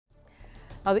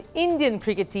Now, the Indian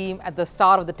cricket team at the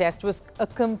start of the test was a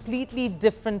completely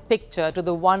different picture to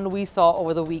the one we saw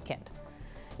over the weekend.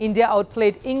 India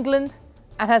outplayed England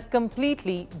and has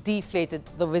completely deflated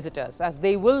the visitors, as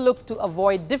they will look to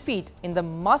avoid defeat in the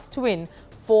must-win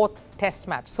fourth test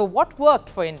match. So what worked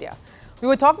for India? We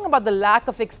were talking about the lack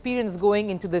of experience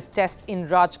going into this test in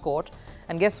Rajkot,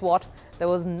 and guess what? There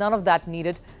was none of that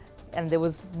needed, and there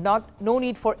was no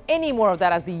need for any more of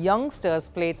that, as the youngsters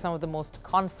played some of the most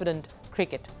confident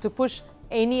cricket to push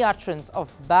any utterance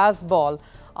of Bazball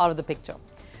out of the picture.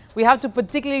 We have to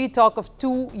particularly talk of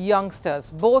two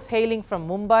youngsters, both hailing from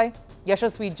Mumbai,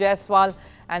 Yashasvi Jaiswal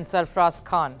and Sarfaraz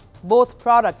Khan, both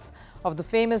products of the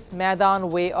famous Maidan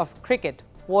way of cricket.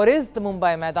 What is the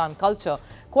Mumbai Maidan culture?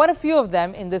 Quite a few of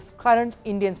them in this current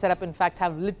Indian setup, in fact,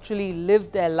 have literally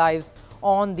lived their lives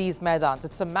on these Maidans.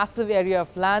 It's a massive area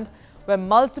of land where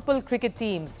multiple cricket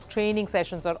teams' training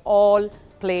sessions are all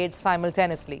played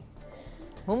simultaneously.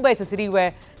 Mumbai is a city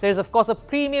where there is, of course, a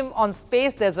premium on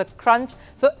space. There's a crunch.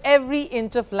 So every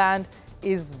inch of land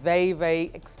is very, very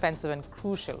expensive and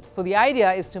crucial. So the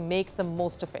idea is to make the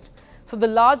most of it. So the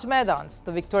large Maidans,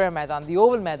 the Victoria Maidan, the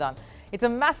Oval Maidan, it's a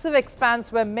massive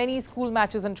expanse where many school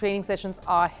matches and training sessions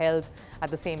are held at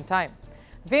the same time.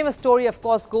 The famous story, of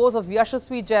course, goes of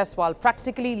Yashasvi Jaiswal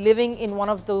practically living in one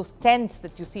of those tents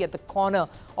that you see at the corner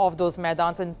of those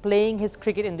Maidans and playing his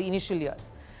cricket in the initial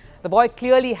years. The boy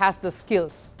clearly has the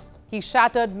skills. He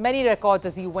shattered many records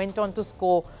as he went on to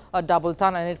score a double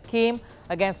ton, and it came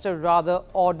against a rather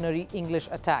ordinary English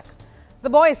attack. The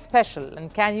boy is special,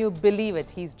 and can you believe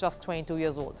it? He's just 22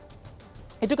 years old.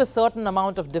 It took a certain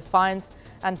amount of defiance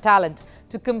and talent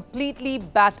to completely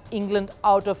bat England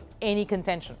out of any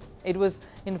contention. It was,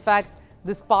 in fact,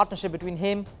 this partnership between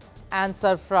him and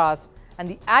Sarfaraz and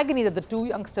the agony that the two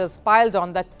youngsters piled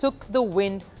on that took the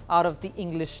wind out of the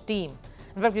English team.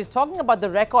 In fact, we're talking about the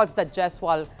records that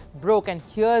Jaiswal broke, and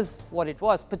here's what it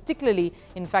was. Particularly,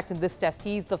 in fact, in this test,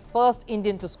 he's the first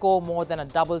Indian to score more than a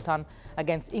double ton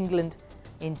against England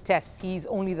in tests. He's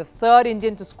only the third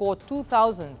Indian to score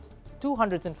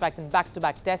 200s, in fact, in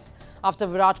back-to-back tests after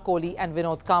Virat Kohli and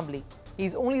Vinod Kambli.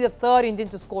 He's only the third Indian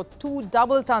to score 2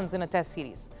 double tons in a test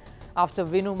series after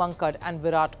Vinu Mankad and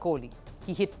Virat Kohli.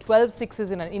 He hit 12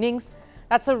 sixes in an innings.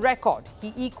 That's a record.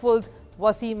 He equaled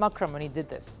Wasim Akram when he did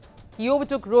this. He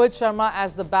overtook Rohit Sharma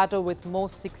as the batter with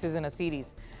most sixes in a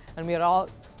series. And we are all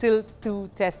still 2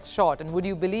 tests short. And would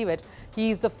you believe it? He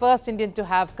is the first Indian to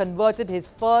have converted his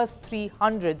first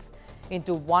 300s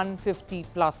into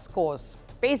 150-plus scores.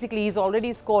 Basically, he's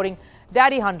already scoring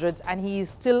daddy hundreds, and he is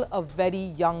still a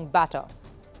very young batter.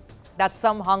 That's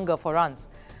some hunger for runs.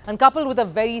 And coupled with a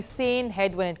very sane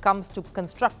head when it comes to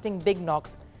constructing big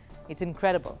knocks, it's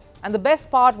incredible. And the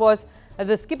best part was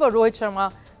the skipper Rohit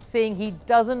Sharma saying he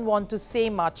doesn't want to say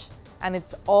much, and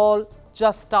it's all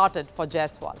just started for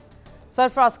Jaiswal.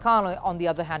 Sarfaraz Khan, on the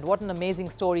other hand, what an amazing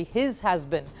story his has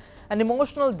been. An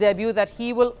emotional debut that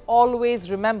he will always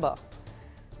remember.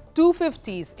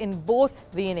 250s in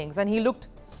both the innings, and he looked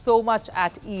so much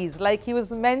at ease, like he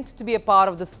was meant to be a part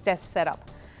of this test setup.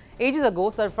 Ages ago,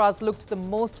 Sarfaraz looked the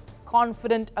most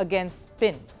confident against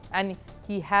spin, and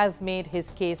he has made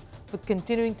his case for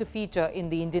continuing to feature in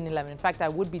the Indian 11. In fact, I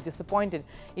would be disappointed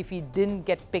if he didn't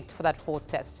get picked for that fourth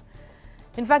test.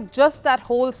 In fact, just that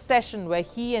whole session where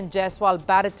he and Jaiswal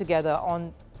batted together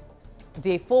on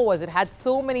day 4 it had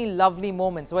so many lovely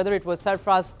moments, whether it was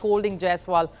Sarfaraz scolding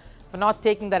Jaiswal for not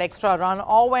taking that extra run,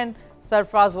 or when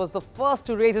Sarfaraz was the first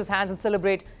to raise his hands and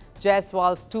celebrate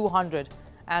Jaiswal's 200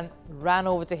 and ran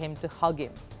over to him to hug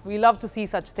him. We love to see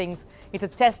such things. It's a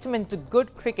testament to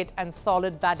good cricket and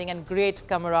solid batting and great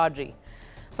camaraderie.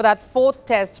 For that fourth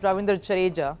test, Ravindra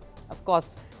Jadeja, of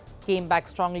course, came back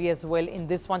strongly as well in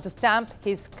this one to stamp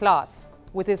his class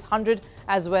with his 100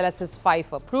 as well as his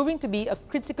fifer, proving to be a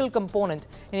critical component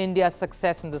in India's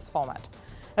success in this format.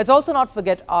 Let's also not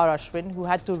forget R. Ashwin, who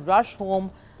had to rush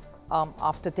home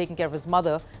after taking care of his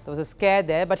mother. There was a scare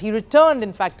there, but he returned,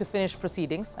 in fact, to finish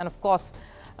proceedings. And of course,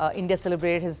 India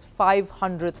celebrated his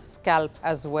 500th scalp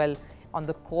as well on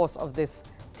the course of this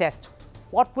test.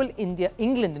 What will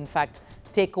England, in fact,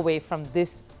 take away from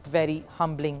this very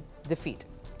humbling defeat?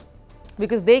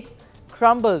 Because they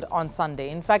crumbled on Sunday.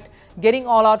 In fact, getting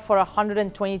all out for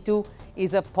 122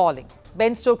 is appalling.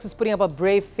 Ben Stokes is putting up a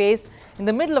brave face in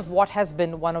the middle of what has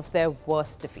been one of their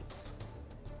worst defeats.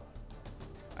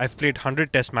 I've played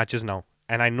 100 test matches now,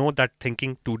 and I know that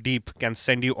thinking too deep can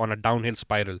send you on a downhill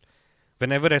spiral.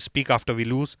 Whenever I speak after we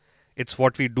lose, it's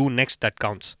what we do next that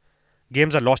counts.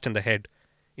 Games are lost in the head.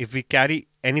 If we carry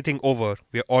anything over,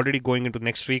 we are already going into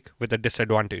next week with a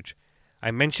disadvantage.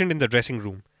 I mentioned in the dressing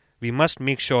room We must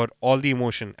make sure all the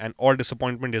emotion and all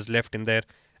disappointment is left in there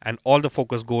and all the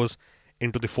focus goes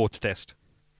into the fourth test.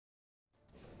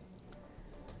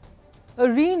 A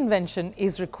reinvention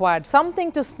is required,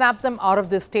 something to snap them out of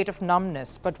this state of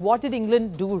numbness. But what did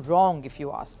England do wrong, if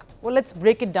you ask? Well, let's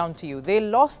break it down to you. They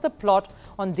lost the plot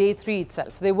on day 3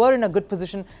 itself. They were in a good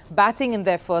position batting in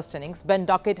their first innings. Ben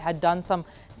Duckett had done some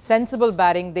sensible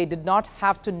batting. They did not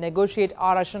have to negotiate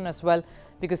Arashan as well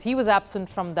because he was absent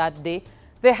from that day.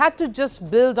 They had to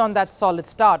just build on that solid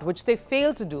start, which they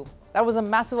failed to do. That was a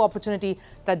massive opportunity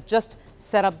that just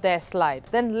set up their slide.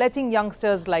 Then letting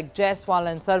youngsters like Jaiswal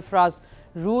and Sarfaraz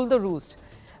rule the roost.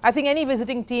 I think any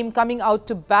visiting team coming out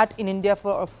to bat in India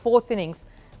for a 4th innings,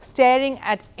 staring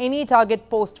at any target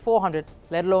post 400,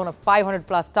 let alone a 500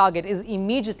 plus target, is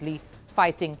immediately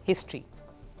fighting history.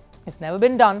 It's never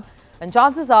been done, and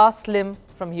chances are slim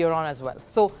from here on as well.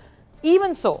 So,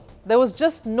 even so, there was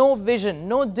just no vision,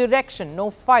 no direction, no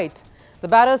fight. The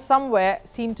batters somewhere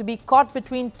seemed to be caught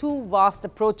between two vast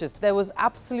approaches. There was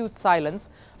absolute silence,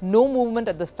 no movement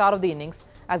at the start of the innings,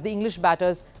 as the English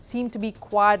batters seemed to be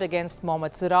quiet against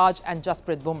Mohammad Siraj and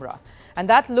Jasprit Bumrah. And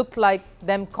that looked like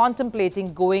them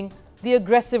contemplating going the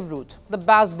aggressive route, the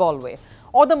Bazball way,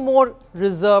 or the more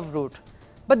reserved route.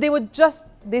 But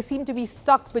they seemed to be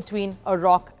stuck between a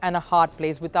rock and a hard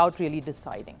place without really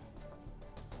deciding.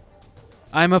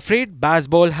 I'm afraid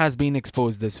Bazball has been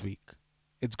exposed this week.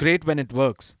 It's great when it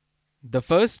works. The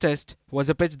first test was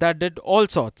a pitch that did all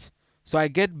sorts, so I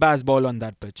get Bazball on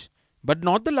that pitch. But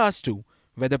not the last two,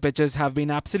 where the pitches have been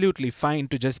absolutely fine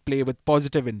to just play with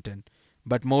positive intent,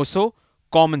 but more so,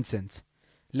 common sense.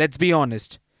 Let's be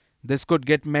honest, this could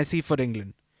get messy for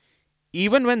England.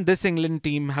 Even when this England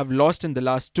team have lost in the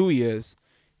last 2 years,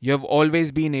 you have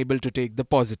always been able to take the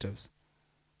positives.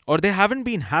 Or they haven't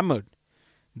been hammered.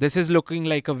 This is looking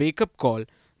like a wake-up call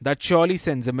that surely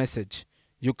sends a message.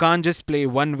 You can't just play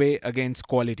one way against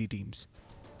quality teams.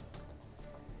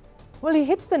 Well, he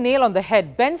hits the nail on the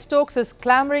head. Ben Stokes is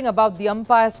clamoring about the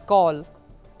umpire's call,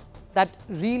 that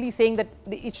really saying that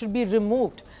it should be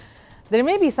removed. There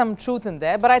may be some truth in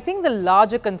there, but I think the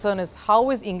larger concern is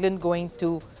how is England going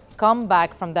to come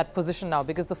back from that position now,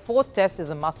 because the 4th test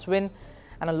is a must-win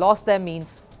and a loss there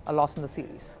means a loss in the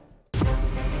series.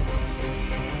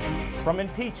 From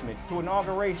impeachments to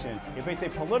inaugurations, if it's a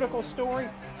political story,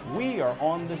 we are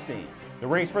on the scene. The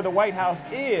race for the White House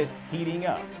is heating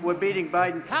up. We're beating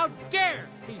Biden. How dare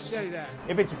he say that?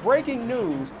 If it's breaking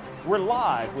news, we're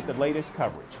live with the latest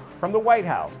coverage. From the White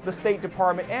House, the State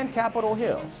Department, and Capitol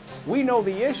Hill, we know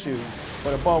the issues,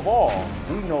 but above all,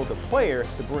 we know the players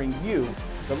to bring you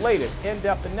the latest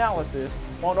in-depth analysis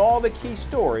on all the key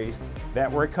stories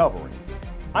that we're covering.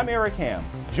 I'm Eric Ham.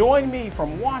 Join me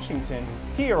from Washington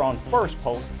here on First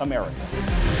Post America.